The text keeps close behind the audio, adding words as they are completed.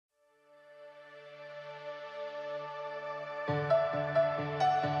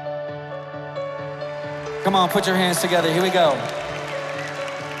Come on, put your hands together. Here we go.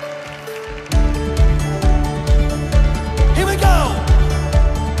 Here we go.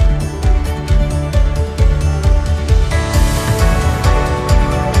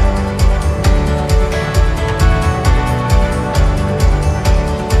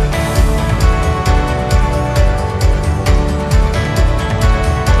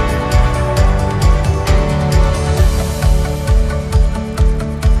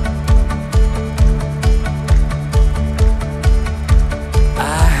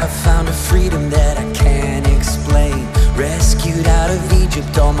 Freedom that I can't explain. Rescued out of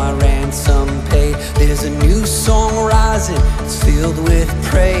Egypt, all my ransom paid. There's a new song rising, it's filled with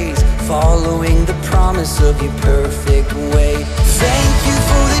praise, following the promise of your perfect way. Thank you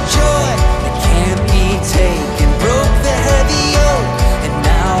for the joy that can't be taken. Broke the heavy yoke, and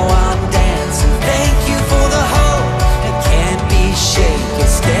now I'm dancing. Thank you for the hope that can't be shaken.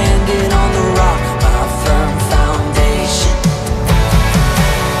 Standing on the rock, my firm foundation.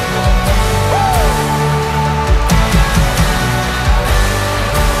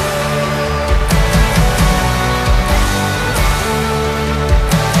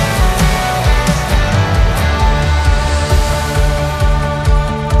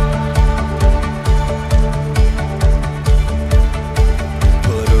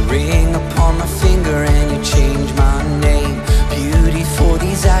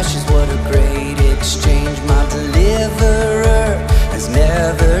 Ashes, what a great exchange. My deliverer has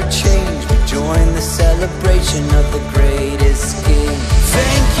never changed. We join the celebration of the greatest King.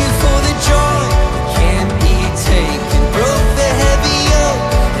 Thank you for the joy that can't be taken. Broke the heavy yoke,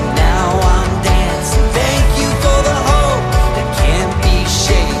 and now I'm dancing. Thank you for the hope that can't be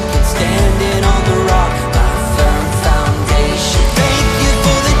shaken. Standing on the rock, my firm foundation. Thank you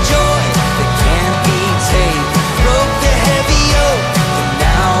for the joy that can't be taken. Broke the heavy yoke,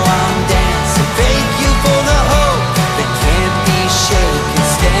 now I'm dancing. Thank you for the hope that can't be shaken.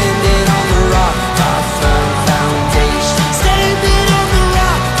 Standing on the rock, my firm foundation. Standing on the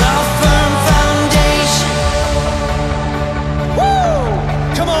rock, my firm foundation. Woo!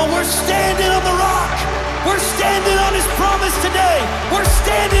 Come on, we're standing on the rock. We're standing on His promise today. We're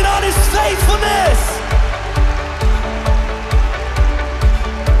standing on His faithfulness.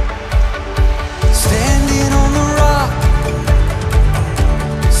 Standing on the rock.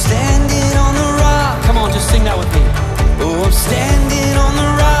 Standing on the rock. Come on, just sing that with me. Oh, I'm standing on the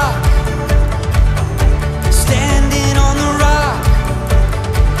rock. Standing on the rock.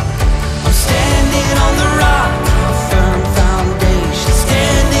 I'm standing on the rock. A firm foundation.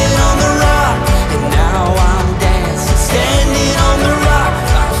 Standing on the rock. And now I'm dancing. Standing on the rock.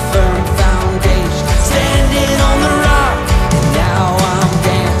 A firm foundation. Standing on the rock. And now I'm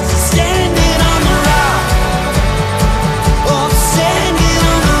dancing. Standing on the rock. Oh, I'm standing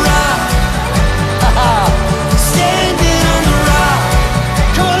on the rock. Standing on the rock.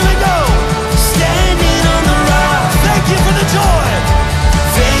 Come on, here we go. Standing on the rock. Thank you for the joy.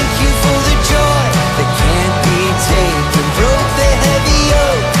 Thank you for the joy that can't be taken. Broke the heavy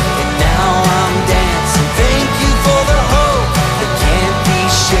yoke, and now I'm dancing. Thank you for the hope that can't be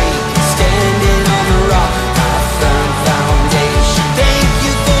shaken. Standing on the rock, my firm foundation. Thank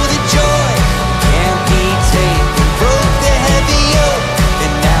you for the joy that can't be taken. Broke the heavy yoke,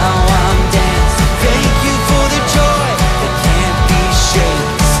 and now I'm dancing. Thank you for the joy that can't be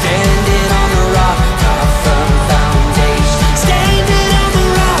shaken. Standing on the rock, my firm foundation. Standing on the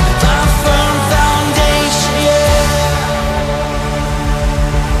rock, my firm foundation, yeah.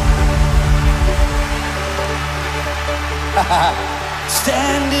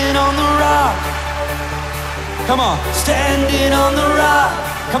 Standing on the rock. Come on. Standing on the rock.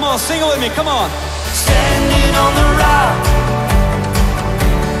 Come on, sing it with me. Come on. Standing on the rock.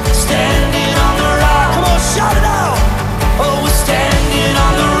 Standing on the rock. Come on, shout it out. Oh, we're standing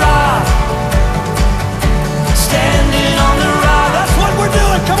on the rock. Standing on the rock. That's what we're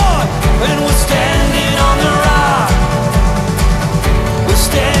doing. Come on. And we're standing on the rock. We're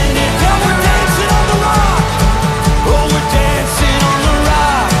standing. Yeah, we're dancing on the rock. Oh, we're dancing on the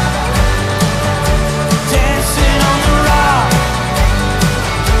rock. Dancing on the rock.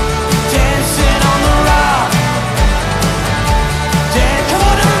 Dancing on the rock. Come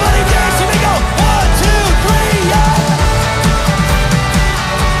on, everybody dance. Here we go. 1, 2, 3, yeah.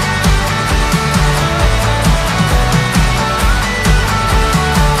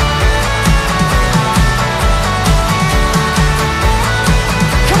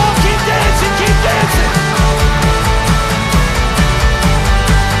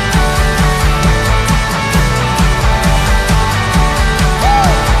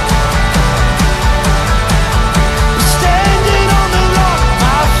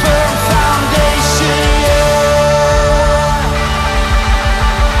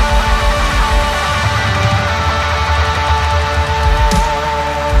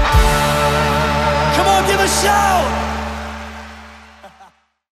 shout.